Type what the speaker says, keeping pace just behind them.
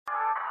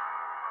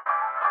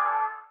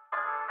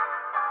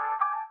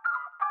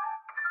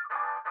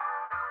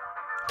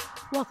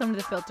Welcome to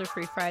the Filter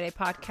Free Friday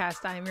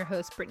podcast. I am your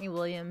host, Brittany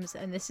Williams,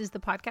 and this is the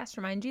podcast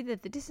to remind you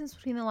that the distance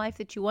between the life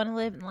that you want to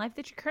live and the life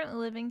that you're currently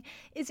living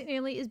isn't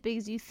nearly as big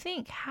as you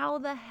think. How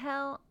the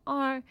hell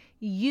are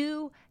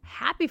you?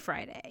 Happy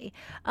Friday.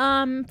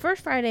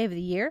 First Friday of the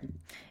year,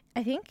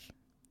 I think.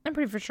 I'm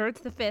pretty for sure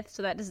it's the 5th,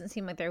 so that doesn't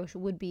seem like there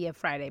would be a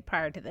Friday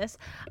prior to this.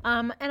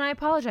 And I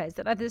apologize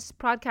that this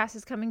podcast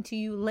is coming to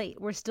you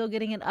late. We're still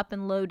getting it up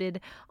and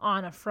loaded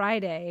on a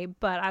Friday,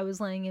 but I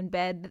was laying in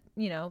bed,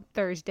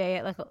 Thursday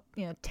at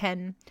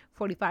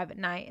 10:45 at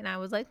night, and I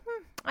was like,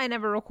 I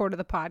never recorded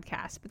the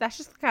podcast. But that's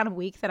just the kind of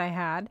week that I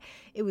had.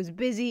 It was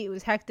busy, it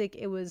was hectic,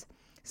 it was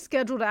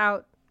scheduled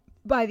out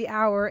by the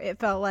hour, it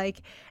felt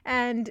like,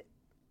 and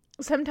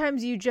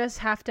sometimes you just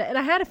have to, and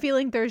I had a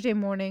feeling Thursday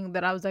morning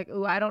that I was like,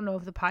 oh, I don't know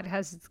if the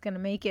podcast is going to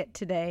make it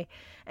today,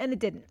 and it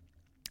didn't.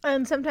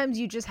 And sometimes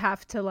you just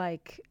have to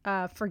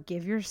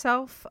forgive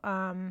yourself,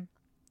 and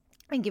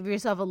give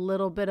yourself a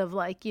little bit of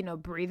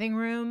breathing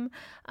room,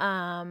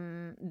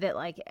 the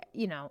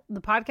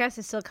podcast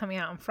is still coming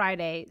out on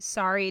Friday.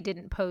 Sorry it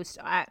didn't post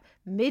at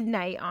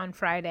midnight on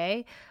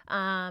Friday.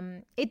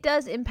 It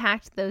does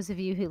impact those of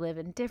you who live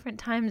in different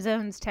time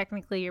zones.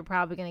 Technically, you're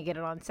probably going to get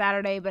it on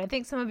Saturday, but I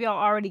think some of y'all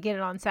already get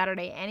it on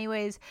Saturday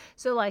anyways.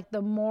 So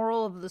the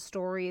moral of the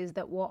story is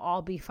that we'll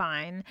all be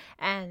fine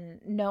and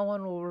no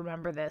one will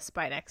remember this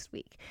by next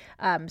week.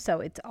 So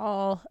it's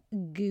all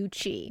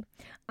Gucci.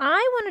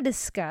 I want to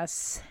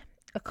discuss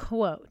a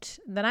quote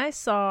that I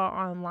saw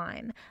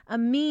online, a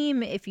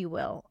meme, if you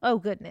will. Oh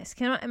goodness,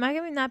 am I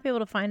going to not be able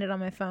to find it on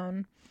my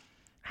phone?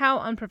 How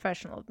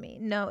unprofessional of me.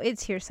 No,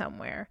 it's here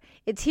somewhere.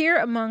 It's here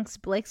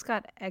amongst Blake's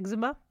got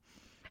eczema.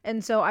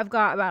 And so I've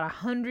got about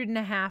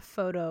 150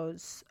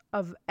 photos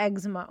of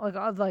eczema,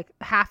 of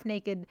half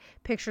naked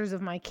pictures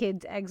of my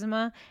kids'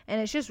 eczema. And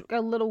it's just a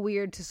little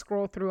weird to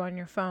scroll through on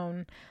your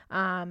phone.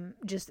 I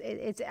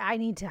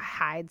need to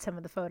hide some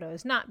of the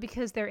photos, not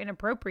because they're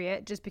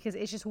inappropriate, just because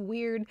it's just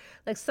weird.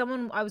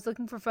 I was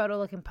looking for a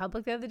photo in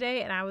public the other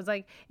day, and I was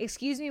like,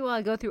 excuse me while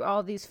I go through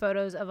all these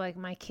photos of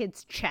my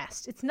kid's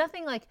chest. It's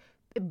nothing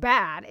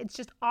bad. It's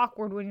just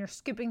awkward when you're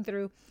skipping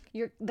through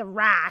the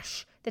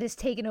rash that has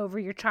taken over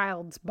your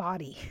child's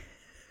body.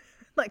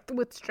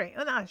 With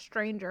not a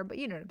stranger, but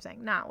you know what I'm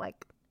saying. Not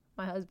like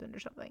my husband or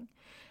something.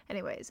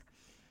 Anyways,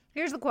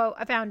 here's the quote.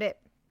 I found it.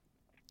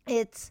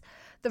 It's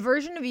the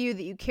version of you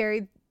that you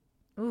carried.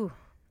 Let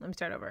me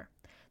start over.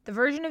 The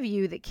version of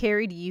you that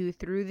carried you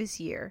through this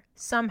year.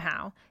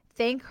 Somehow,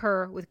 thank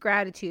her with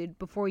gratitude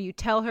before you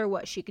tell her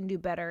what she can do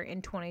better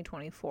in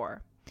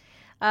 2024.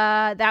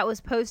 That was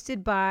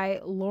posted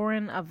by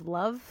Lauren of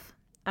Love.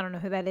 I don't know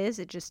who that is.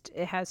 It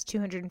has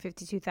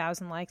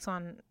 252,000 likes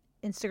on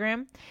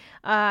Instagram.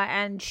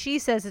 And she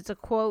says it's a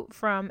quote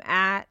from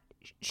at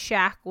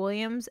Shaq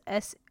Williams,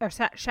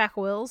 Shaq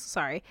Wills,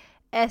 sorry,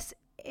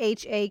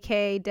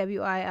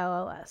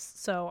 SHAKWILLS.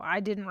 So I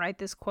didn't write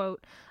this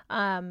quote,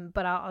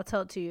 but I'll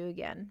tell it to you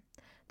again.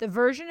 The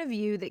version of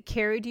you that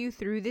carried you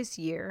through this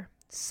year,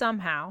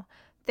 somehow,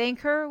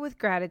 thank her with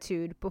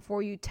gratitude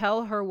before you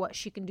tell her what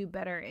she can do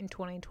better in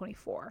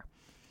 2024.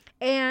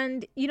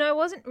 And, I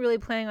wasn't really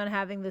planning on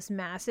having this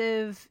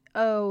massive,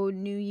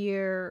 new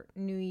year,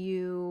 new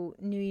you,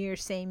 new year,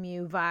 same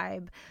you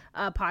vibe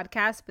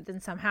podcast. But then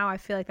somehow I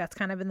feel like that's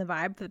kind of been the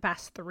vibe for the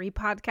past 3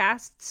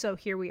 podcasts. So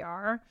here we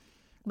are.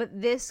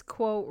 But this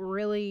quote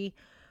really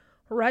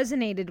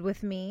resonated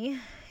with me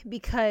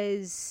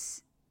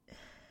because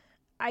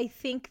I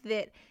think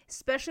that,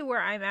 especially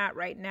where I'm at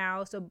right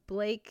now, so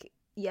Blake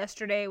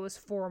yesterday was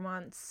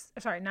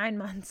 9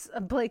 months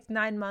of Blake's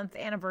 9-month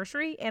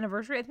anniversary. I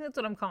think that's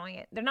what I'm calling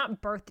it. They're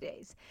not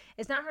birthdays.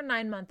 It's not her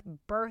 9-month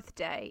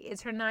birthday.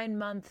 It's her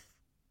 9-month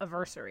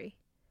anniversary,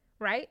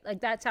 right?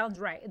 That sounds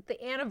right. It's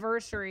the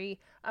anniversary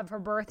of her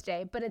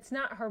birthday, but it's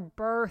not her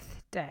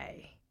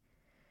birthday.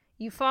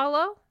 You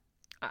follow?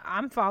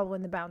 I'm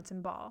following the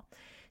bouncing ball.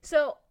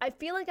 So I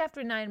feel like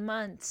after 9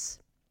 months,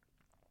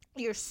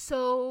 you're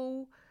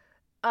so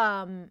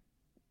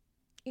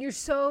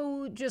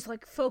just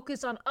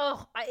focused on,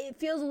 it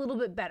feels a little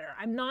bit better.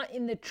 I'm not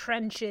in the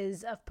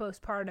trenches of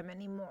postpartum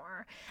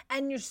anymore.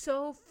 And you're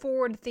so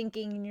forward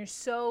thinking and you're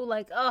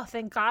so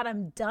thank God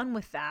I'm done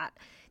with that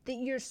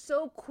you're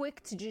so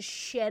quick to just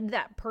shed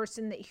that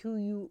person who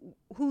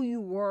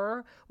you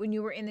were when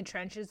you were in the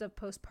trenches of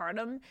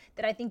postpartum,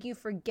 that I think you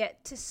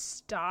forget to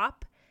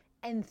stop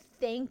and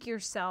thank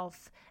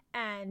yourself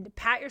and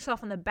pat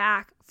yourself on the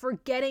back for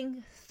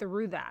getting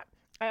through that.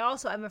 I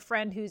also have a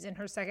friend who's in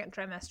her 2nd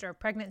trimester of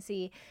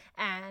pregnancy,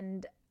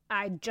 and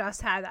I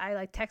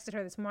texted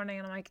her this morning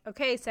and I'm like,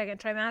 okay, 2nd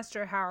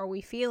trimester, how are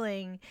we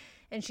feeling?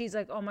 And she's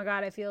like, oh my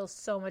God, I feel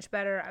so much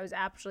better. I was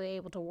actually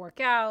able to work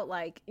out.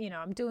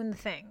 I'm doing the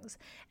things.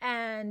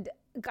 And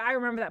I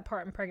remember that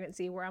part in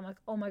pregnancy where I'm like,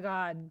 oh my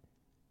God,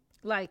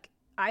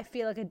 I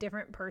feel like a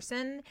different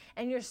person.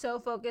 And you're so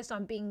focused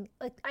on being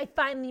I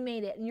finally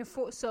made it. And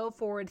you're so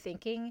forward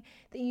thinking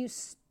that you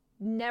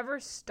never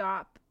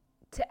stop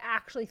to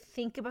actually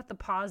think about the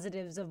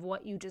positives of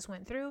what you just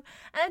went through.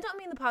 And I don't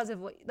mean the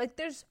positive way.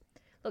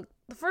 look,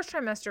 the first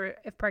trimester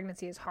of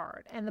pregnancy is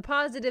hard. And the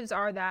positives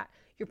are that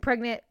you're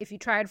pregnant. If you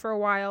tried for a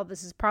while,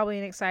 this is probably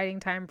an exciting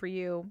time for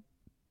you.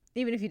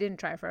 Even if you didn't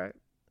try for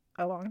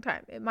a long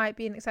time, it might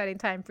be an exciting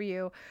time for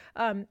you.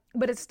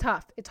 But it's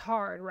tough. It's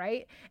hard,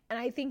 right? And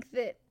I think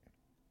that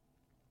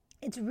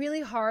it's really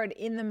hard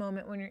in the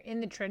moment when you're in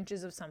the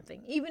trenches of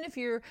something. Even if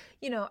you're,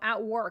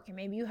 at work and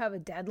maybe you have a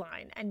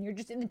deadline and you're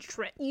just in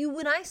the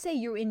when I say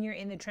you're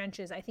in the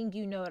trenches, I think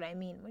you know what I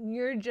mean. When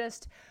you're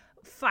just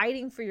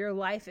fighting for your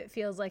life, it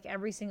feels like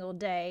every single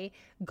day,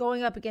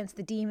 going up against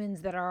the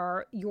demons that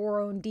are your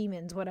own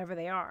demons, whatever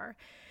they are.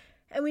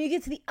 And when you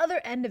get to the other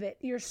end of it,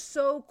 you're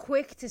so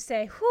quick to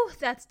say, whew,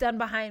 that's done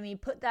behind me.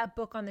 Put that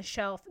book on the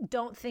shelf.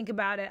 Don't think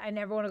about it. I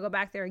never want to go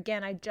back there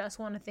again. I just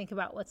want to think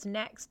about what's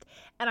next.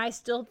 And I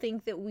still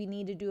think that we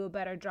need to do a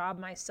better job,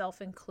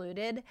 myself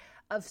included,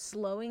 of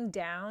slowing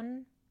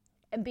down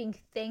and being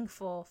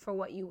thankful for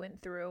what you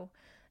went through.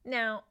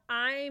 Now,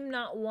 I'm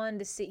not one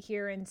to sit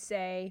here and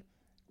say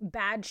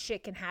bad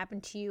shit can happen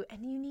to you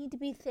and you need to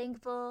be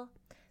thankful.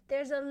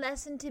 There's a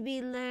lesson to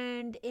be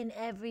learned in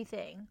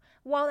everything.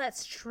 While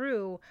that's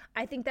true,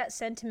 I think that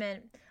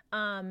sentiment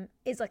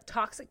is like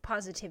toxic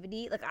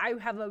positivity. Like I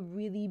have a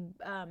really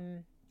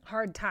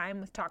hard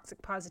time with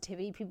toxic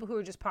positivity. People who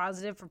are just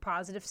positive for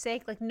positive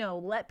sake. Like, no,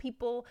 let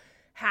people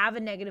have a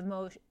negative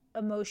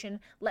emotion.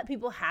 Let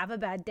people have a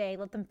bad day.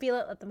 Let them feel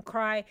it. Let them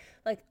cry.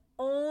 Like,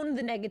 own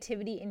the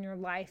negativity in your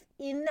life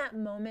in that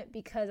moment,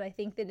 because I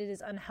think that it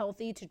is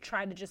unhealthy to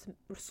try to just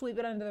sweep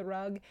it under the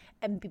rug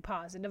and be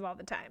positive all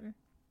the time.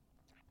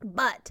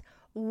 But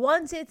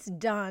once it's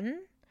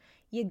done,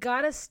 you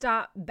gotta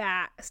stop,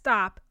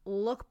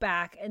 look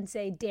back and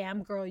say,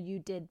 damn girl, you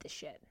did the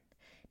shit.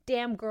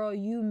 Damn girl,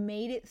 you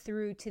made it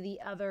through to the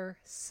other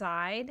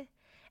side,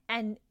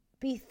 and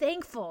be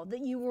thankful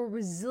that you were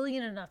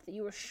resilient enough, that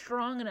you were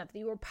strong enough, that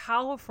you were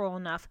powerful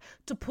enough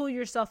to pull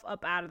yourself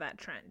up out of that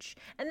trench.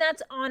 And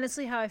that's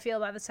honestly how I feel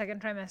about the second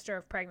trimester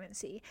of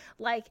pregnancy.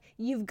 Like,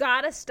 you've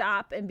got to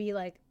stop and be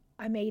like,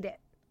 I made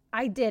it.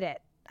 I did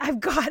it. I've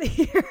got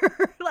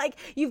here. Like,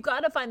 you've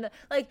got to find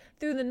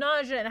through the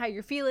nausea and how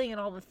you're feeling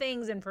and all the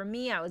things. And for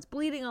me, I was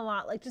bleeding a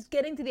lot, like just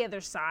getting to the other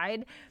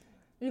side.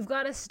 You've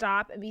got to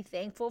stop and be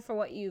thankful for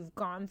what you've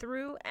gone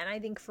through. And I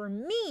think for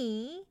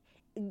me,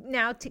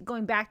 now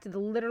going back to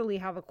literally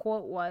how the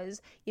quote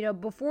was,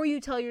 before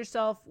you tell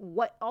yourself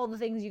what all the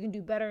things you can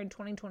do better in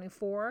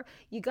 2024,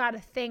 you got to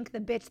thank the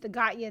bitch that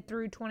got you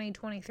through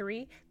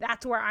 2023.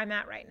 That's where I'm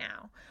at right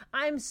now.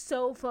 I'm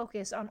so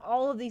focused on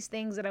all of these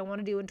things that I want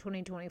to do in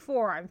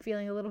 2024. I'm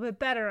feeling a little bit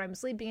better. I'm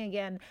sleeping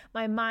again.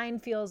 My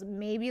mind feels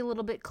maybe a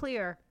little bit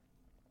clear.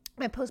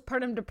 My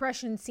postpartum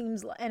depression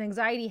and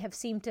anxiety have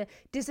seemed to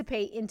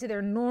dissipate into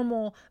their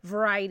normal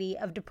variety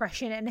of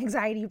depression and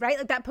anxiety, right?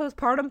 Like that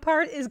postpartum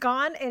part is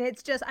gone, and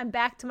it's just, I'm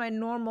back to my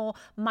normal,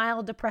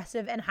 mild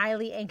depressive and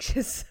highly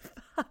anxious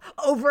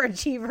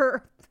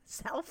overachiever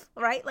self,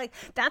 right? Like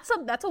that's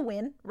a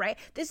win, right?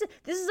 This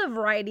is a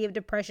variety of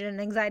depression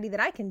and anxiety that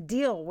I can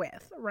deal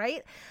with,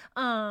 right?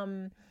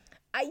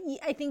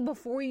 I think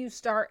before you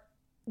start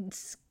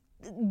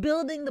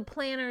building the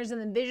planners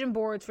and the vision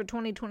boards for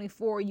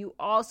 2024, you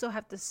also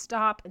have to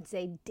stop and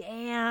say,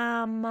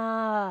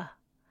 damn,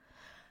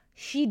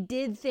 she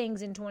did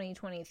things in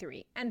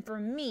 2023. And for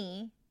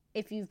me,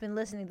 if you've been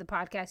listening to the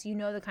podcast, you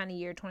know the kind of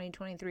year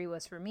 2023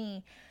 was for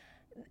me.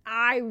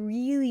 I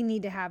really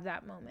need to have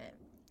that moment.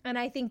 And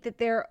I think that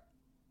there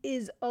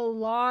is a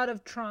lot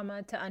of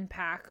trauma to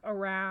unpack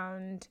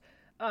around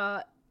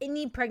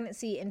any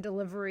pregnancy and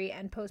delivery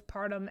and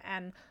postpartum,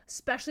 and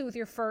especially with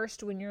your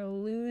first, when you're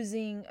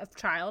losing a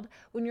child,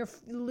 when you're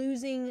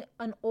losing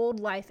an old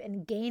life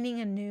and gaining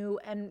a new,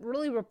 and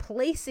really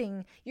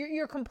replacing,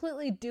 you're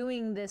completely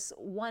doing this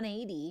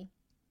 180.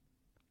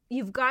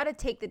 You've got to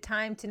take the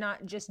time to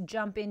not just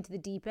jump into the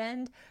deep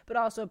end, but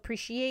also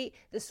appreciate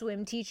the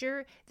swim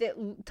teacher that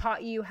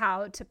taught you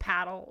how to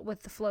paddle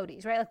with the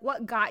floaties, right? Like,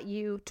 what got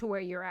you to where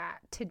you're at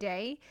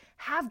today?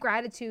 Have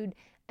gratitude.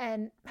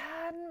 And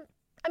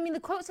the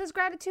quote says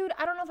gratitude.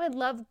 I don't know if I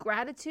love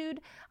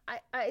gratitude.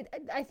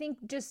 I think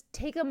just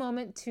take a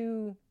moment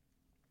to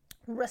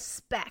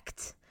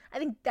respect. I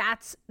think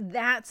that's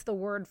the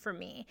word for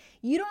me.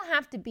 You don't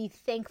have to be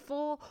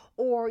thankful,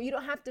 or you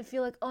don't have to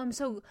feel like, oh,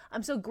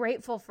 I'm so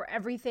grateful for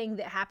everything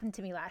that happened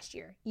to me last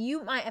year.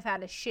 You might have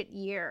had a shit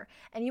year,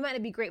 and you might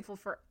not be grateful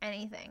for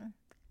anything.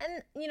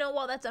 And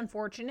while that's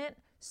unfortunate,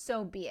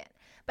 so be it.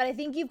 But I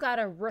think you've got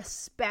to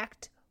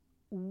respect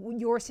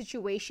your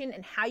situation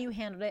and how you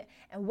handled it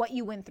and what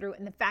you went through,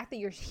 and the fact that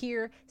you're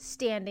here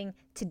standing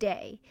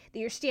today, that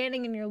you're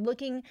standing and you're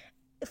looking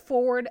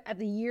forward at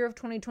the year of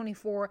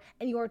 2024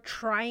 and you are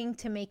trying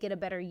to make it a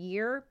better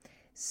year.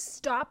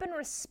 Stop and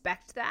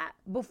respect that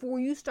before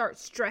you start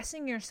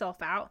stressing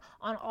yourself out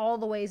on all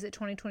the ways that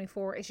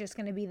 2024 is just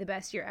going to be the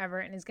best year ever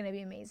and is going to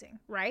be amazing,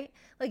 right?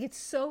 Like, it's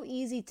so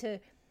easy to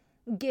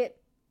get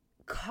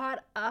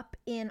caught up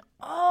in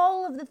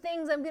all of the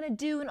things I'm going to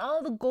do and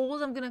all the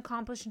goals I'm going to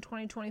accomplish in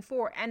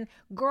 2024. And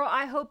girl,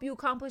 I hope you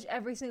accomplish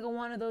every single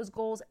one of those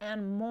goals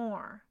and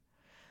more.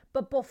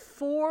 But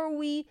before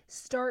we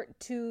start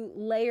to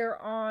layer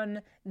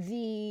on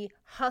the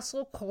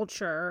hustle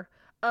culture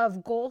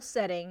of goal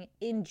setting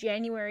in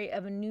January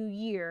of a new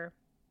year,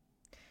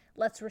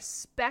 let's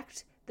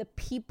respect the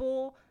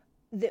people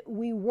that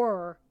we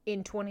were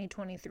in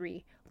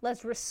 2023.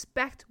 Let's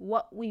respect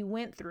what we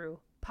went through,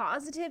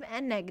 positive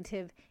and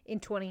negative, in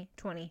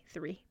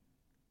 2023.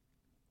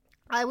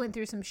 I went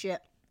through some shit.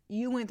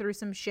 You went through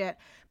some shit,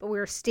 but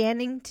we're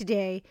standing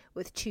today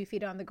with 2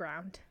 feet on the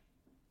ground.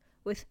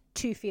 With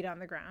 2 feet on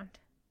the ground.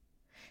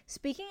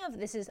 Speaking of,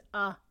 this is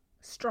a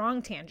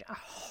strong tangent, a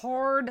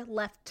hard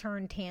left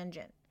turn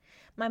tangent.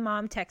 My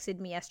mom texted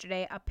me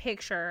yesterday a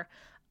picture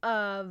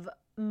of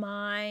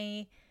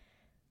my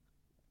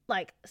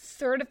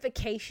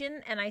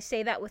certification, and I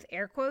say that with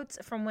air quotes,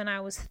 from when I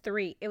was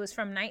 3. It was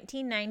from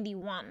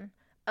 1991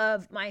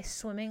 of my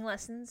swimming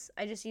lessons.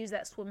 I just use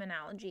that swim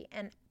analogy.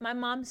 And my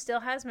mom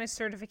still has my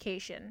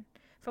certification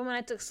from when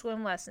I took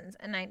swim lessons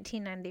in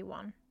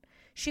 1991.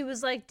 She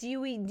was like, do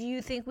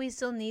you think we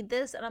still need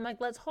this? And I'm like,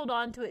 let's hold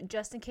on to it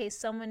just in case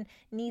someone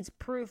needs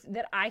proof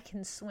that I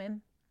can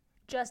swim.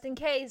 Just in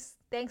case.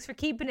 Thanks for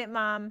keeping it,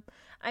 Mom.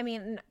 I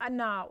mean,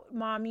 no,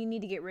 Mom, you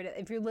need to get rid of it.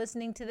 If you're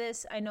listening to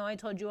this, I know I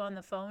told you on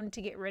the phone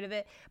to get rid of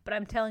it, but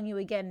I'm telling you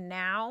again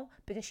now,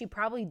 because she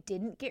probably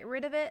didn't get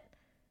rid of it.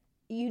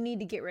 You need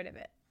to get rid of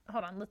it.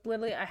 Hold on.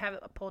 Literally, I have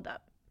it pulled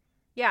up.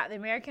 Yeah, the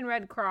American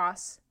Red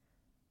Cross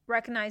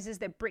recognizes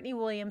that Brittany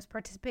Williams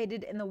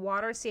participated in the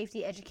water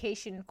safety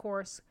education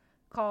course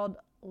called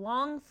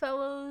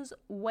Longfellow's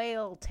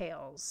Whale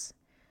Tales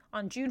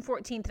on June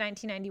 14th,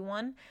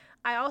 1991.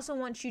 I also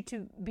want you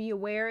to be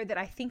aware that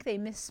I think they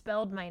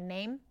misspelled my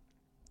name,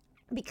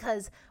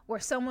 because where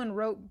someone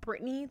wrote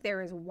Brittany,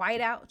 there is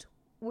whiteout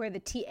where the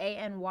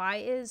T-A-N-Y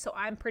is. So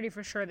I'm pretty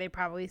for sure they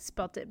probably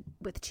spelt it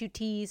with 2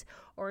 T's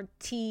or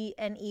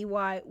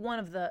T-N-E-Y. One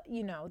of the,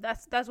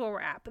 that's where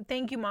we're at. But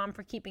thank you, Mom,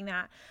 for keeping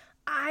that.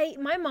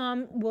 My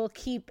mom will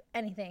keep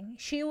anything.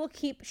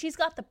 She's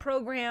got the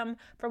program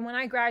from when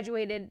I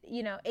graduated,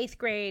 8th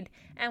grade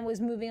and was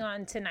moving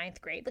on to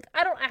 9th grade. Like,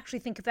 I don't actually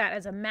think of that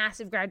as a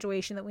massive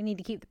graduation that we need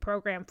to keep the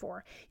program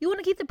for. You want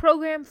to keep the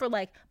program for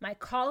my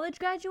college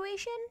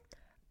graduation?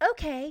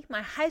 Okay.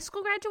 My high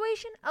school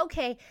graduation?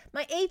 Okay.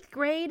 My 8th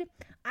grade?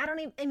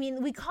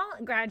 We call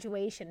it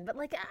graduation, but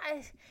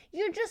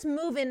you're just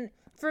moving.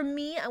 For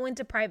me, I went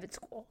to private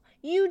school.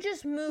 You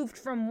just moved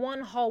from one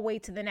hallway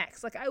to the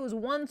next. I was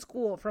one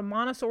school from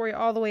Montessori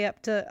all the way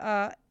up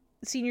to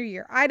senior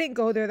year. I didn't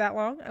go there that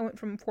long. I went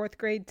from 4th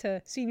grade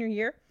to senior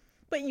year,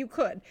 but you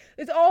could.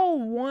 It's all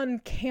one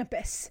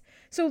campus.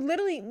 So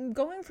literally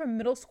going from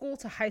middle school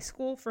to high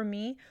school for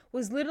me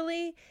was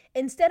literally,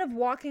 instead of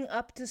walking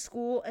up to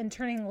school and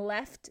turning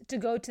left to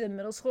go to the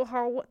middle school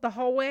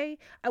hallway,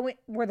 I went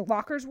where the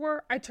lockers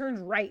were. I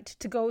turned right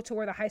to go to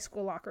where the high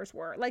school lockers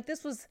were.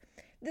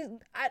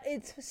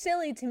 It's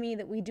silly to me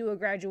that we do a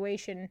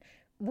graduation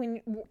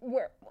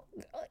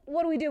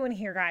what are we doing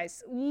here,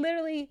 guys?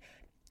 Literally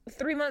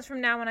 3 months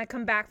from now when I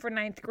come back for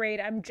 9th grade,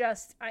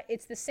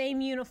 it's the same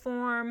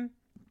uniform.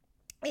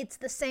 It's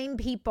the same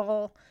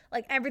people.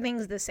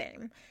 Everything's the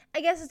same.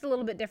 I guess it's a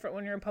little bit different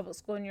when you're in public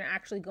school and you're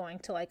actually going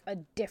to a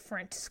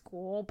different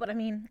school. But I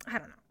don't know.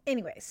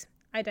 Anyways,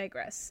 I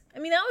digress.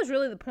 That was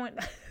really the point.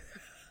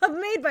 I've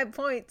made my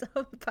point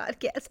of the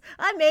podcast.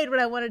 I made what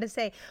I wanted to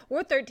say.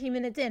 We're 13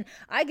 minutes in.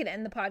 I could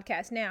end the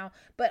podcast now,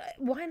 but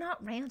why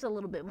not rant a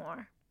little bit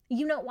more?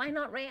 Why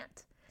not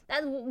rant?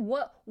 That's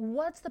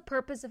what's the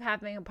purpose of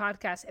having a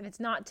podcast if it's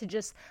not to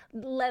just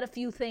let a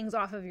few things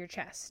off of your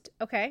chest?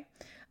 Okay.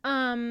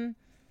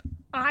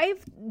 I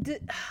don't know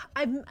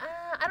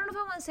if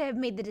I want to say I've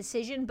made the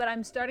decision, but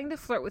I'm starting to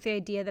flirt with the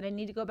idea that I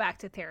need to go back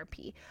to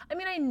therapy.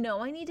 I know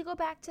I need to go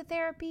back to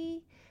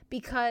therapy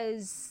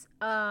because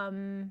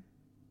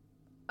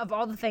of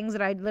all the things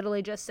that I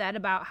literally just said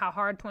about how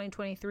hard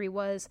 2023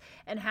 was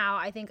and how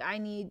I think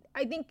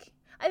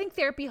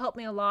therapy helped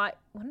me a lot.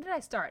 When did I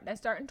start? Did I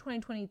start in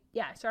 2020?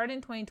 Yeah, I started in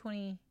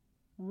 2021.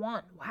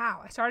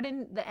 Wow. I started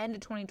in the end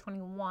of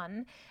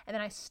 2021, and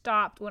then I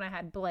stopped when I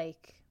had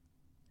Blake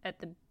at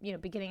the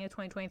beginning of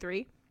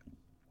 2023.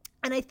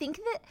 And I think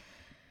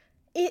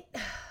that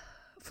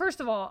first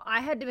of all,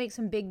 I had to make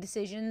some big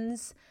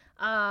decisions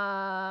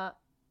I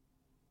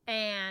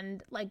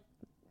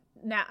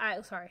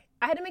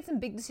had to make some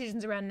big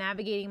decisions around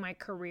navigating my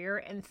career,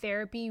 and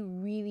therapy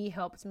really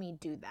helped me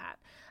do that.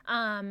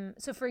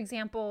 So for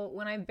example,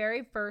 when I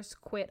very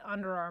first quit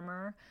Under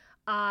Armour,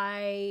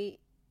 I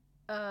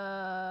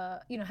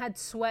had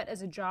Sweat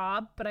as a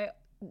job, but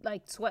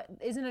Sweat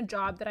isn't a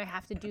job that I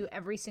have to do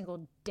every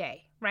single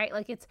day, right?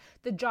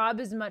 The job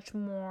is much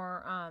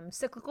more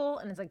cyclical,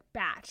 and it's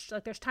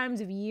batched. There's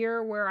times of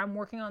year where I'm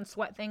working on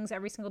Sweat things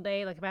every single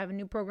day. If I have a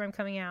new program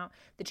coming out,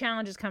 the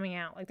challenge is coming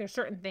out. There's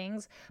certain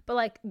things,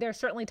 but there's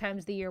certainly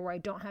times of the year where I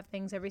don't have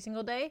things every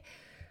single day.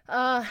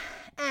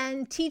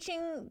 And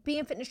being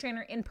a fitness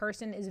trainer in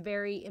person is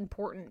very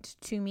important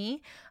to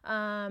me.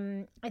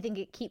 I think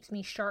it keeps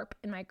me sharp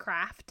in my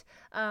craft.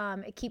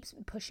 It keeps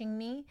pushing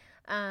me.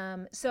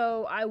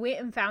 So I went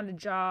and found a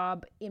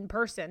job in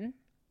person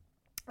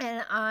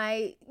And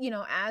I,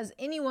 as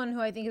anyone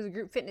who I think is a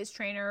group fitness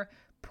trainer,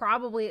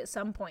 probably at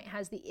some point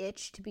has the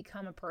itch to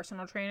become a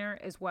personal trainer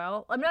as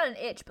well. I'm not an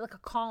itch, but like a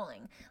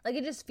calling. Like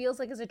it just feels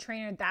like as a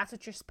trainer, that's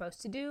what you're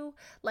supposed to do.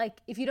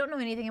 Like if you don't know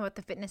anything about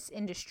the fitness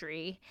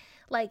industry,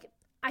 like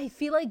I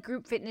feel like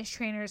group fitness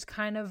trainers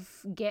kind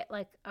of get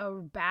like a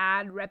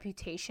bad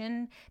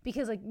reputation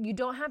because like you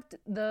don't have to,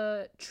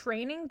 the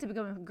training to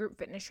become a group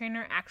fitness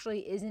trainer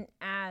actually isn't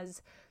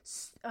as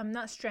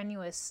not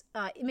strenuous,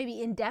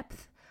 maybe in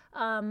depth.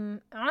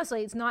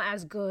 Honestly, it's not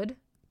as good.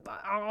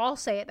 I'll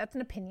say it, that's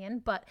an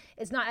opinion, but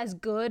it's not as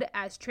good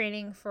as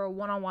training for a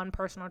one-on-one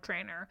personal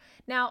trainer.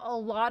 Now, a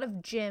lot of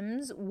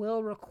gyms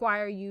will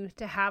require you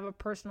to have a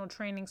personal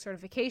training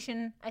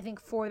certification, I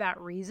think for that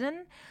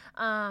reason.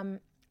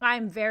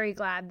 I'm very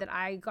glad that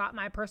I got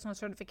my personal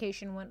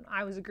certification when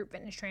I was a group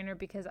fitness trainer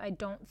because I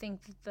don't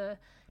think that the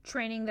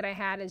training that I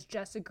had as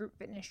just a group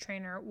fitness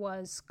trainer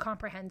was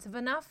comprehensive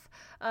enough.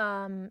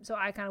 So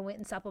I kind of went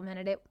and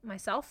supplemented it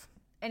myself.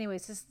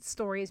 Anyways, this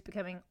story is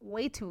becoming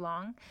way too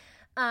long.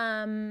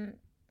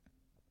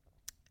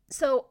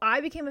 So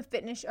I became a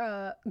fitness,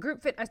 I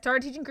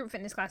started teaching group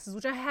fitness classes,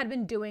 which I had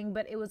been doing,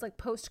 but it was like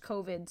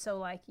post-COVID. So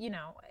like,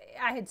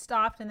 I had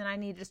stopped and then I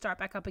needed to start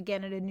back up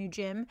again at a new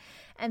gym.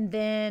 And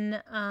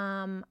then,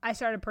 I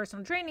started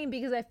personal training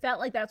because I felt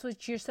like that's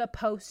what you're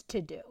supposed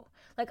to do.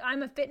 Like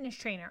I'm a fitness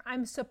trainer.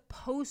 I'm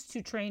supposed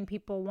to train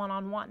people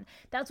one-on-one.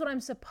 That's what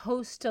I'm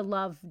supposed to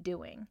love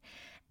doing.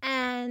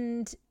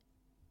 And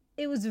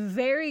it was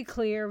very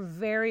clear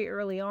very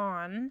early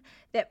on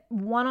that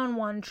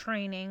one-on-one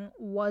training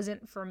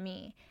wasn't for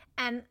me.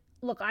 And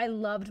look, I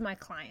loved my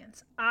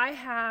clients. I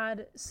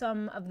had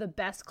some of the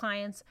best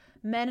clients,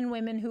 men and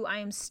women who I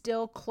am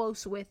still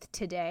close with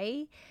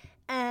today.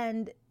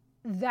 And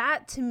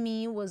that to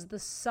me was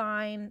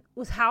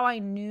how I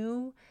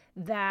knew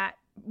that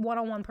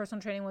one-on-one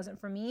personal training wasn't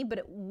for me,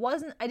 but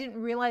I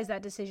didn't realize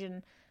that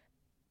decision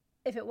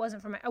if it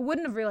wasn't I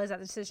wouldn't have realized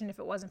that decision if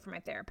it wasn't for my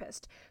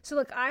therapist. So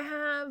like I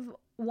have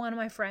one of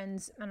my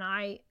friends and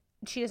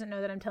she doesn't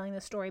know that I'm telling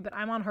this story, but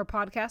I'm on her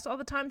podcast all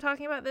the time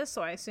talking about this.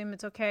 So I assume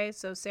it's okay.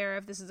 So Sarah,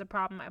 if this is a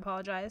problem, I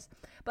apologize.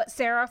 But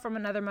Sarah from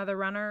Another Mother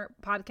Runner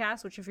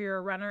podcast, which if you're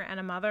a runner and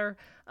a mother,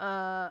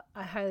 I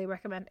highly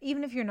recommend.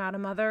 Even if you're not a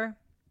mother,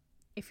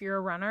 if you're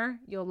a runner,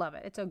 you'll love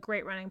it. It's a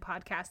great running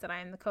podcast that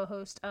I am the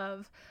co-host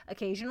of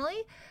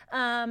occasionally.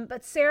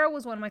 But Sarah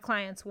was one of my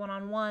clients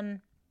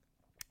one-on-one.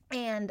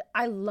 And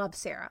I love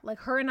Sarah. Like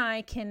her and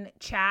I can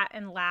chat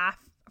and laugh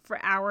for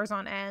hours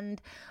on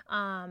end.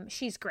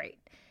 She's great.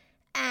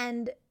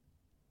 And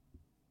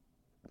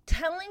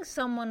telling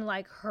someone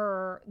like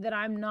her that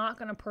I'm not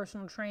going to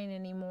personal train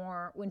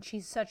anymore when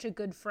she's such a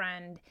good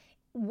friend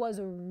was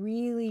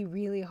really,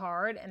 really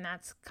hard. And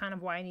that's kind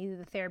of why I needed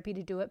the therapy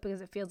to do it,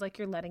 because it feels like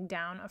you're letting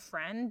down a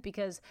friend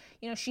because,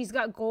 she's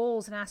got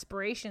goals and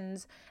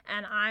aspirations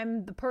and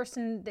I'm the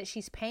person that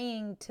she's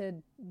paying to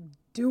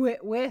do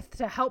it with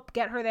to help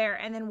get her there.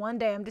 And then one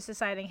day I'm just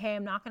deciding, hey,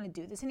 I'm not going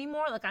to do this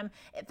anymore.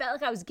 It felt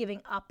like I was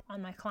giving up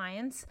on my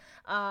clients.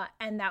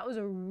 And that was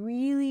a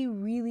really,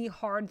 really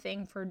hard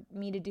thing for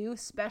me to do,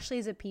 especially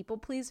as a people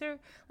pleaser.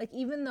 Like,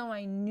 even though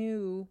I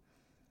knew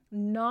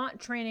not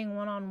training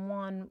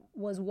one-on-one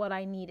was what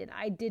I needed,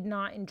 I did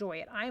not enjoy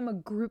it. I am a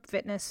group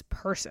fitness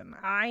person.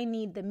 I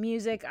need the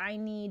music. I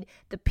need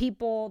the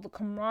people, the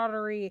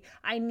camaraderie.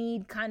 I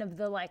need kind of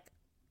the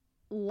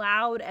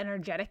loud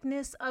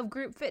energeticness of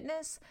group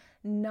fitness,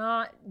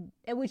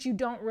 which you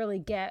don't really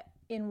get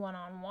in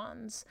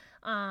one-on-ones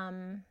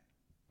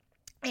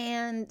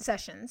and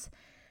sessions.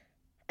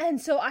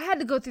 And so I had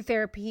to go through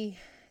therapy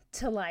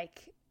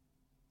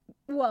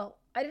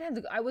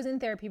I was in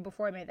therapy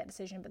before I made that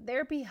decision, but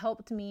therapy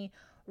helped me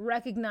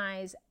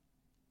recognize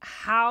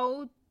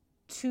how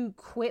to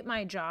quit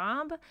my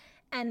job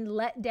and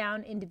let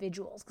down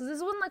individuals. Because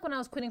this wasn't like when I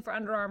was quitting for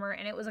Under Armour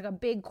and it was like a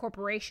big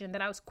corporation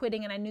that I was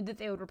quitting and I knew that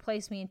they would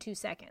replace me in 2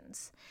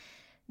 seconds.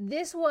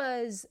 This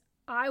was,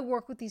 I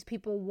work with these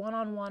people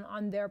one-on-one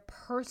on their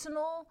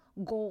personal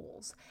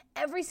goals.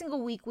 Every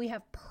single week we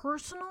have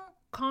personal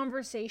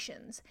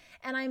conversations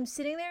and I'm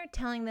sitting there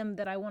telling them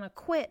that I want to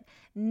quit,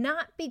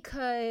 not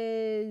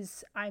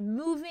because I'm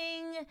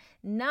moving,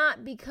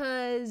 not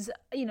because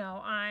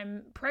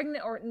I'm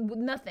pregnant or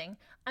nothing.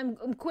 I'm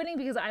quitting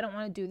because I don't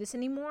want to do this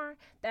anymore.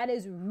 That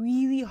is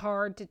really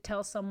hard to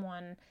tell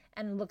someone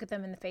and look at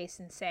them in the face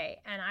and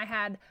say. And I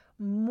had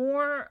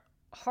more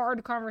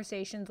hard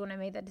conversations when I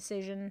made that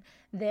decision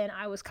than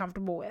I was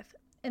comfortable with,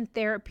 and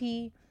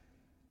therapy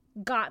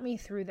got me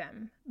through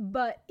them.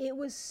 But it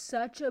was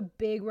such a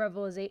big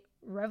revelation.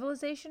 It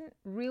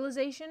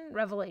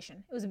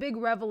was a big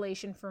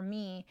revelation for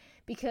me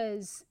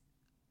because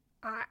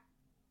I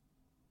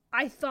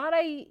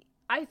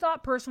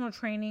thought personal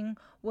training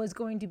was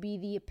going to be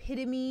the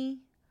epitome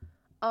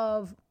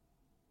of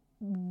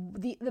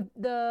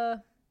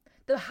the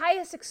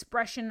highest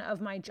expression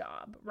of my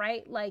job,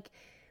 right? Like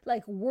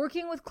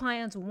working with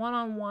clients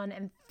one-on-one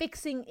and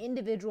fixing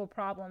individual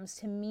problems,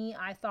 to me,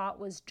 I thought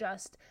was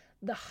just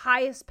the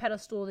highest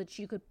pedestal that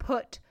you could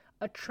put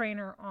a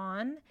trainer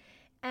on.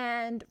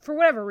 And for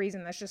whatever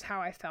reason, that's just how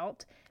I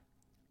felt.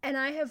 And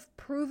I have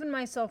proven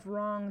myself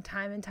wrong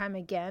time and time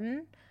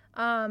again.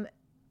 And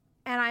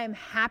I am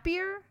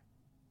happier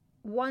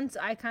once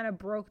I kind of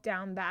broke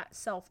down that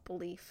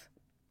self-belief.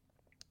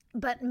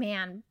 But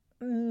man,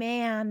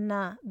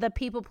 the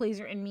people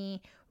pleaser in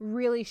me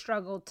really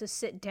struggled to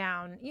sit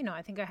down.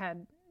 I think I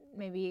had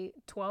maybe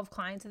 12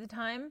 clients at the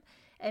time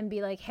and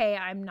be like, hey,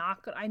 I'm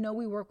not good. I know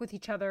we work with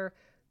each other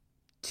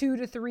 2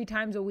 to 3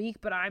 times a week,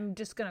 but I'm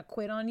just going to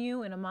quit on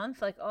you in a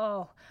month. Like,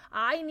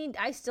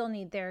 I still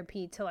need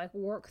therapy to like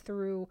work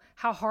through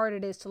how hard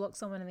it is to look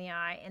someone in the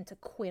eye and to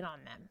quit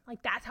on them.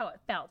 Like, that's how it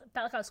felt. It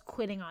felt like I was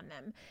quitting on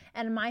them.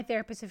 And my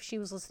therapist, if she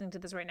was listening to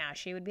this right now,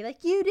 she would be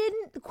like, you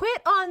didn't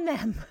quit on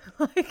them.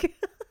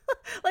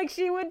 like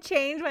she would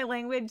change my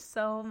language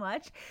so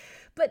much,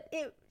 but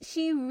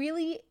she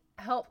really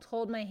helped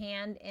hold my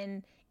hand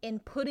in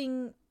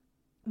putting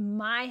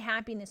my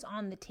happiness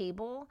on the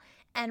table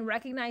and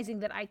recognizing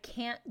that I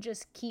can't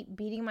just keep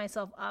beating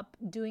myself up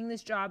doing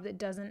this job that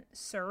doesn't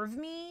serve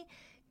me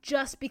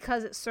just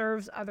because it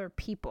serves other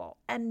people.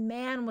 And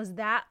man, was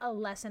that a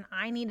lesson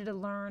I needed to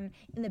learn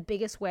in the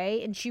biggest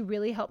way. And she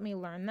really helped me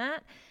learn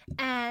that.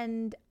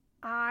 And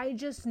I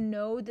just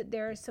know that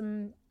there are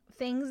some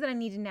things that I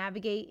need to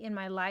navigate in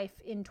my life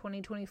in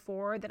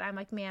 2024 that I'm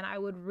like, man, I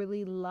would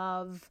really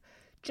love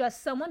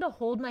just someone to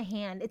hold my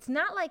hand. It's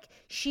not like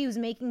she was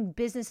making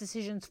business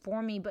decisions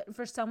for me, but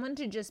for someone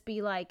to just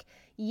be like,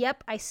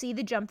 yep, I see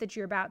the jump that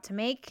you're about to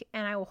make,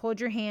 and I will hold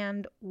your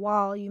hand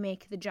while you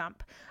make the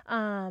jump.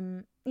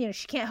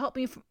 She can't help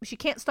me. She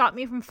can't stop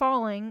me from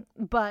falling,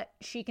 but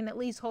she can at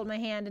least hold my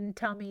hand and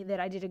tell me that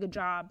I did a good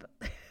job.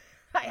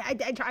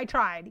 I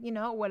tried,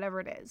 whatever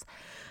it is.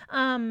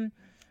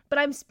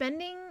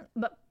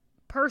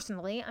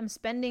 Personally, I'm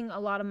spending a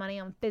lot of money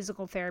on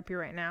physical therapy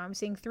right now. I'm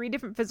seeing 3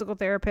 different physical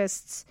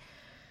therapists,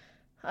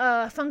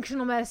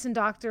 functional medicine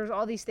doctors,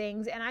 all these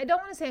things. And I don't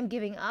want to say I'm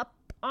giving up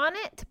on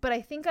it, but I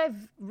think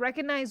I've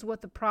recognized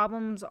what the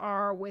problems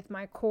are with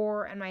my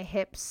core and my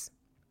hips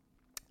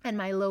and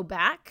my low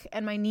back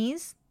and my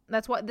knees.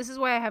 This is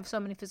why I have so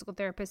many physical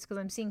therapists, because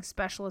I'm seeing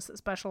specialists that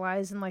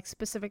specialize in like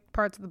specific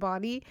parts of the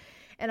body.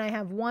 And I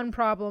have one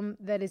problem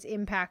that is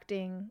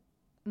impacting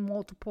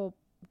multiple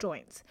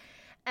joints.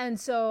 And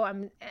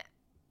so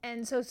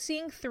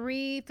seeing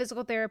 3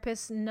 physical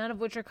therapists, none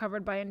of which are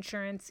covered by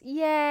insurance.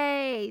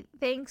 Yay!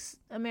 Thanks,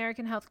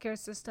 American healthcare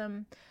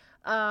system.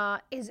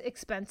 Is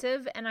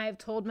expensive. And I have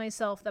told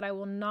myself that I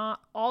will not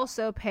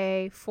also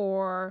pay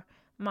for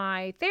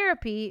my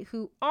therapy,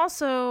 who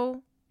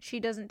also, she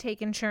doesn't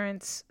take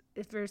insurance.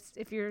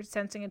 If you're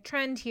sensing a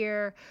trend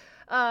here,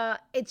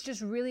 it's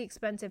just really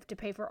expensive to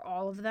pay for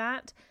all of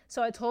that.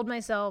 So I told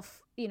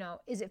myself,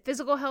 is it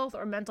physical health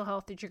or mental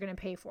health that you're going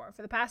to pay for?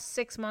 For the past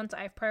 6 months,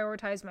 I've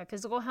prioritized my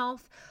physical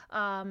health.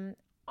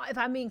 If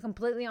I'm being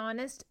completely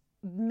honest,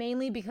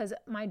 mainly because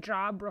my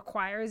job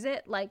requires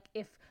it. Like,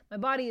 if my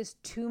body is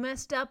too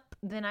messed up,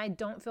 then I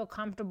don't feel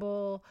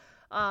comfortable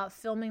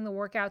filming the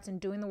workouts and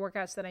doing the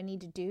workouts that I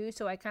need to do.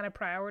 So I kind of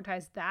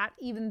prioritized that,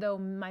 even though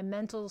my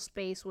mental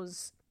space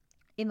was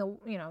in the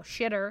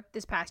shitter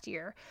this past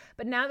year.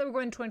 But now that we're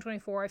going to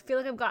 2024, I feel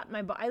like I've got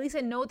at least I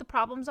know what the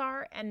problems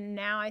are, and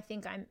now I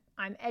think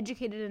I'm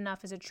educated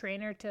enough as a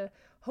trainer to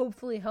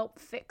hopefully help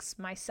fix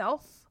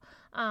myself.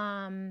 So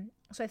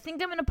I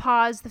think I'm going to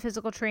pause the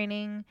physical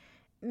training,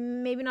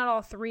 maybe not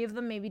all 3 of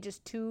them, maybe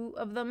just 2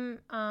 of them,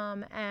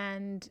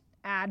 and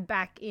add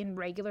back in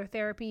regular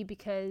therapy,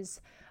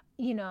 because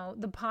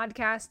the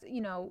podcast,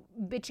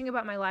 bitching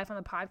about my life on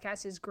the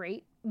podcast is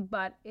great,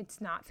 but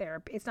it's not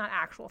therapy. It's not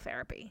actual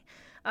therapy.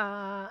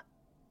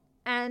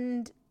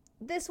 And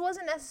this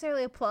wasn't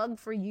necessarily a plug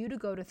for you to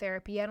go to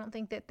therapy. I don't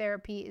think that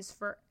therapy is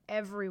for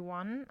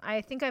everyone.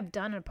 I think I've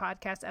done a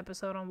podcast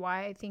episode on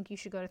why I think you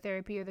should go to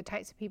therapy, or the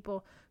types of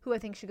people who I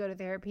think should go to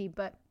therapy.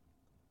 But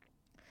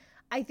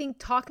I think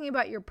talking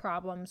about your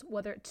problems,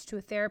 whether it's to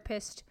a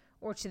therapist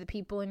or to the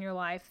people in your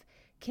life,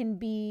 can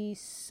be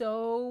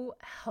so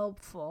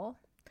helpful.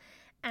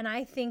 And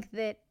I think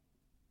that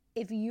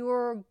if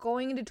you're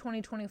going into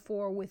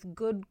 2024 with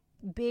good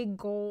big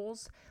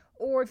goals,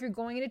 or if you're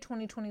going into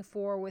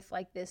 2024 with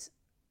like this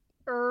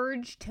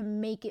urge to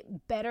make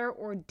it better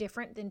or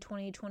different than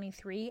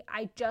 2023,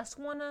 I just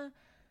want to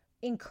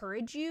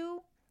encourage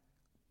you,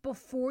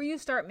 before you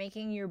start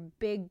making your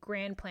big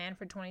grand plan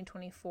for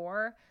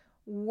 2024,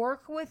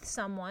 work with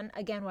someone,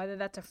 again, whether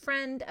that's a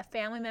friend, a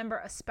family member,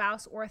 a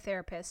spouse, or a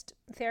therapist.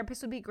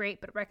 Therapist would be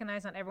great, but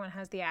recognize not everyone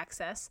has the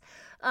access.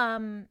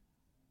 Debrief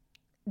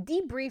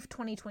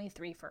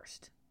 2023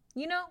 first.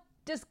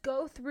 Just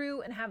go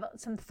through and have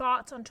some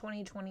thoughts on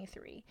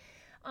 2023.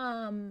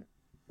 Rob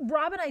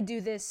and I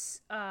do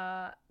this,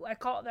 I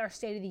call it our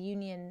State of the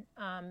Union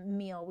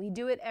meal. We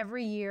do it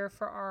every year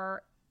for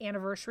our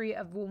anniversary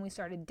of when we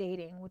started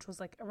dating, which was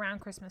like around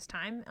Christmas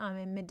time,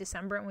 in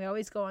mid-December. And we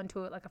always go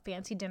into it like a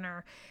fancy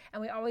dinner,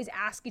 and we always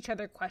ask each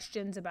other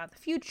questions about the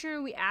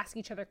future. We ask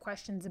each other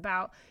questions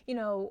about, it's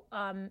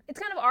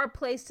kind of our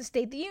place to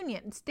State of the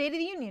Union,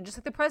 just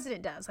like the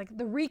president does, like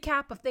the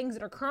recap of things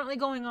that are currently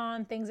going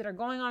on, things that are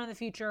going on in the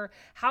future,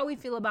 how we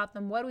feel about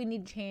them, what do we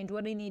need to change,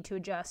 what do we need to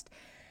adjust.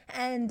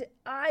 And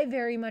I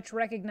very much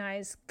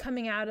recognize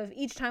coming out of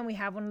each time we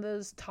have one of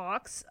those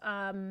talks,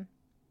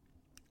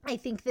 I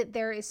think that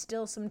there is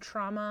still some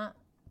trauma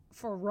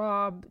for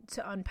Rob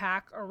to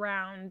unpack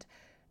around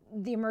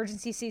the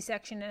emergency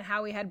C-section and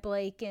how we had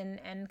Blake and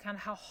kind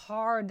of how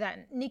hard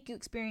that NICU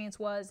experience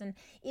was. And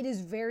it is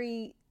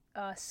very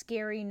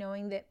scary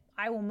knowing that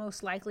I will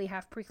most likely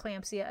have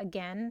preeclampsia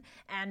again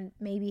and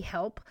maybe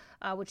HELP,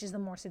 which is the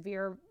more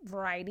severe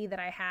variety that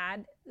I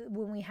had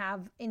when we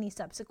have any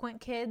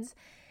subsequent kids.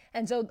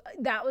 And so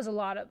that was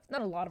not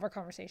a lot of our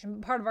conversation,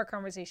 but part of our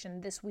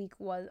conversation this week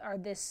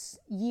this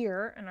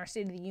year, and our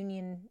State of the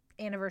Union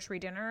anniversary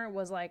dinner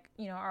was like,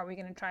 are we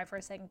going to try for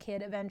a second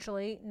kid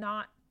eventually?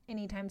 Not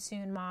anytime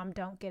soon, Mom.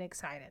 Don't get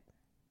excited.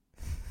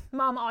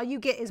 Mom, all you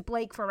get is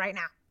Blake for right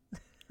now.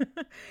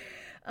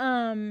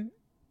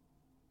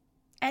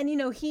 And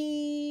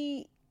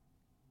he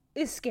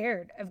is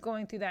scared of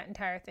going through that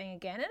entire thing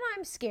again. And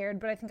I'm scared,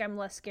 but I think I'm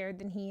less scared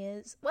than he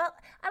is. Well,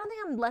 I don't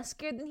think I'm less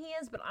scared than he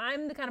is, but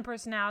I'm the kind of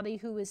personality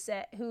who is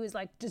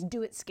like, just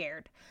do it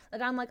scared.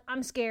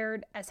 I'm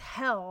scared as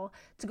hell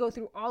to go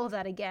through all of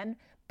that again,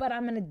 but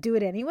I'm going to do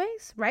it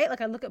anyways, right? Like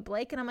I look at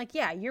Blake and I'm like,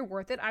 yeah, you're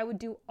worth it. I would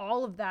do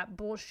all of that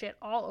bullshit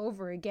all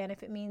over again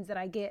if it means that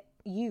I get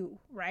you,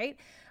 right?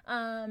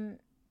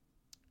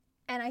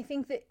 And I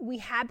think that we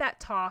had that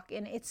talk,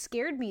 and it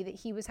scared me that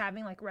he was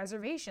having like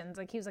reservations.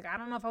 Like he was like, I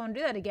don't know if I want to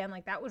do that again.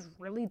 Like that was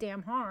really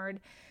damn hard.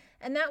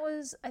 And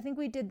I think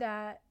we did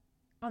that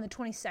on the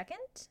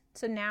 22nd.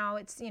 So now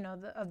it's,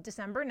 of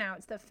December. Now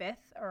it's the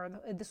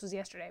 5th, this was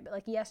yesterday. But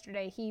like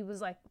yesterday he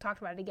was like, talked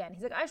about it again.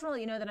 He's like, I just want to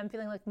let you know that I'm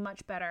feeling like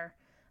much better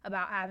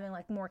about having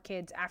like more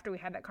kids after we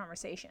had that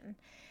conversation.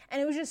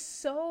 And it was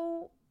just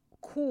so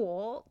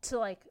cool to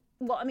like,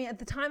 well, I mean, at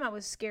the time I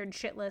was scared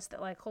shitless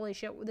that like, holy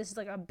shit, this is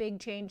like a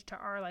big change to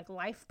our like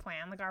life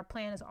plan. Like our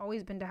plan has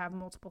always been to have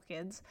multiple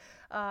kids.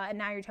 And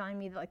now you're telling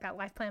me that like that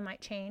life plan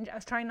might change. I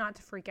was trying not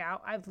to freak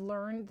out. I've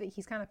learned that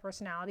he's kind of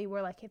personality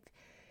where like if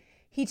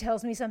he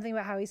tells me something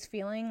about how he's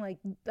feeling, like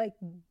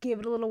give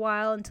it a little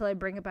while until I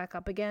bring it back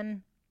up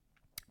again.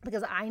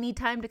 Because I need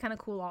time to kind of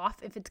cool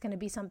off if it's going to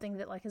be something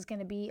that like is going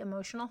to be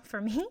emotional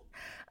for me.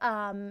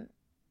 And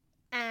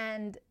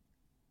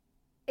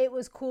it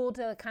was cool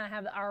to kind of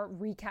have our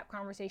recap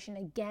conversation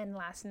again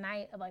last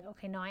night of like,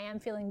 okay, no, I am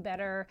feeling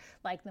better.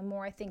 Like the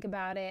more I think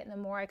about it and the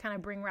more I kind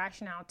of bring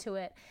rationale to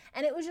it.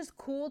 And it was just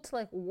cool to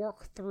like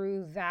work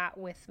through that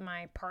with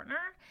my partner.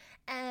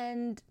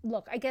 And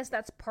look, I guess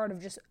that's part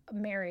of just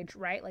marriage,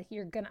 right? Like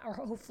or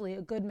hopefully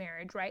a good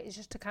marriage, right? Is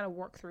just to kind of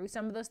work through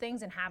some of those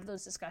things and have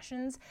those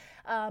discussions.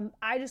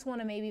 I just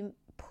want to maybe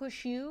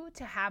push you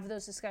to have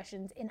those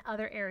discussions in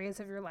other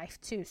areas of your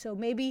life too. So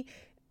maybe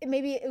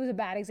it was a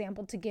bad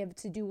example to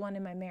do one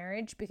in my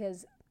marriage,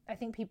 because I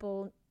think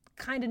people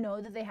kind of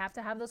know that they have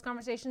to have those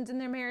conversations in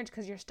their marriage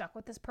because you're stuck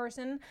with this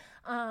person.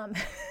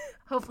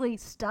 Hopefully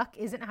stuck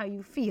isn't how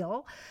you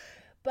feel.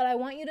 But I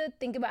want you to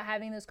think about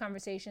having those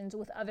conversations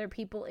with other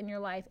people in your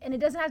life. And it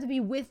doesn't have to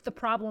be with the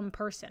problem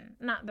person.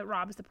 Not that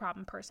Rob's the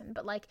problem person,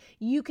 but like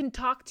you can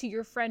talk to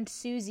your friend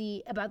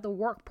Susie about the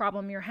work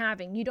problem you're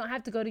having. You don't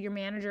have to go to your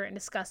manager and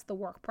discuss the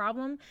work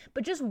problem,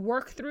 but just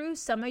work through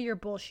some of your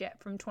bullshit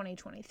from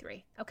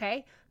 2023.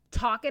 Okay?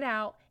 Talk it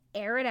out,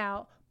 air it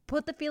out,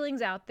 put the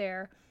feelings out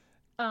there,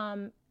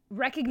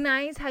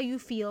 recognize how you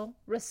feel,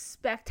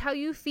 respect how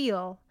you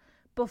feel,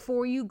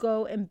 before you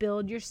go and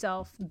build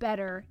yourself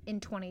better in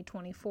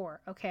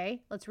 2024,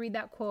 okay? Let's read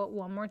that quote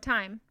one more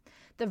time.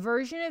 The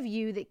version of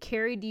you that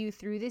carried you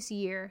through this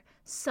year,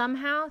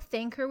 somehow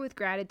thank her with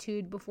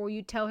gratitude before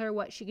you tell her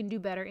what she can do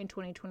better in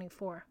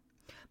 2024.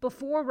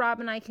 Before Rob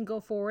and I can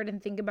go forward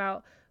and think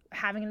about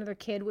having another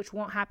kid, which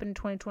won't happen in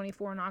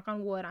 2024, knock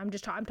on wood, I'm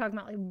talking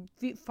about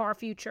like far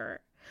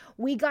future.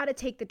 We got to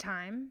take the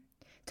time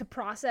to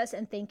process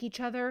and thank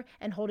each other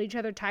and hold each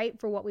other tight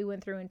for what we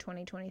went through in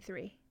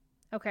 2023.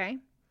 Okay?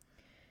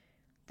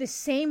 The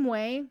same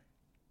way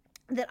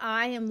that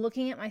I am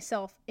looking at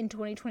myself in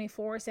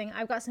 2024 saying,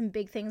 I've got some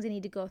big things I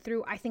need to go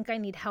through. I think I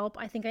need help.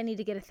 I think I need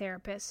to get a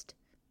therapist.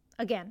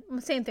 Again, I'm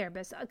saying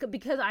therapist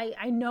because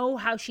I know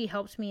how she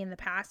helped me in the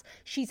past.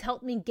 She's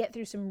helped me get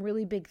through some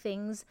really big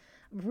things,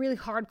 really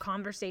hard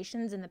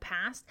conversations in the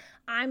past.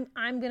 I'm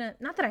going to,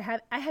 not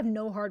that I have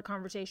no hard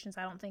conversations,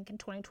 I don't think, in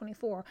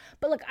 2024.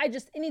 But look, I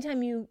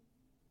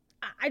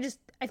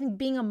think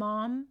being a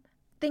mom,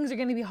 things are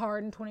going to be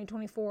hard in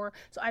 2024.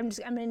 So I'm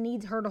going to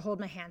need her to hold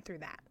my hand through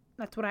that.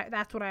 That's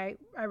what I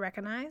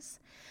recognize.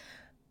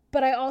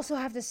 But I also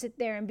have to sit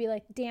there and be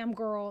like, damn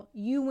girl,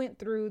 you went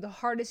through the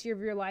hardest year of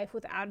your life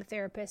without a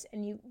therapist,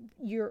 and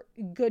you're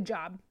good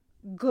job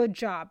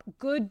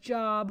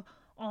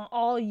on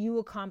all you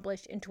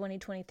accomplished in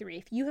 2023.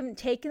 If you haven't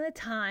taken the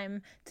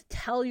time to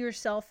tell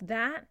yourself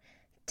that,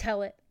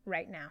 tell it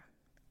right now.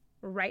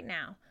 Right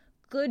now.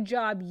 Good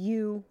job,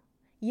 you.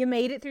 You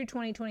made it through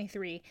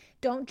 2023.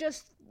 Don't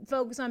just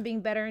focus on being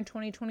better in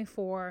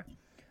 2024.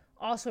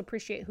 Also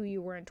appreciate who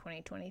you were in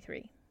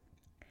 2023.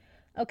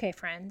 Okay,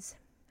 friends.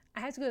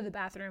 I had to go to the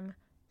bathroom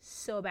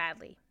so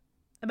badly.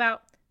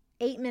 About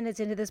 8 minutes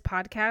into this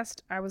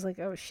podcast, I was like,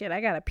 oh shit,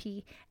 I gotta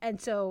pee.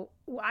 And so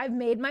I've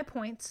made my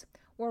points.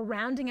 We're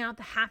rounding out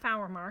the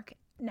half-hour mark.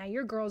 Now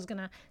your girl's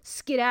gonna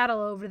skedaddle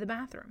over to the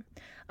bathroom.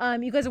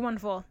 You guys are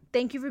wonderful.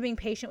 Thank you for being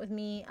patient with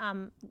me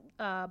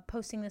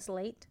posting this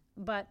late.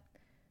 But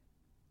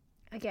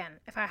again,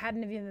 if I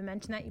hadn't have even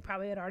mentioned that, you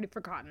probably had already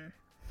forgotten.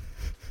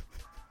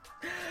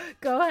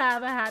 Go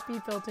have a happy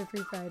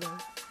filter-free Friday.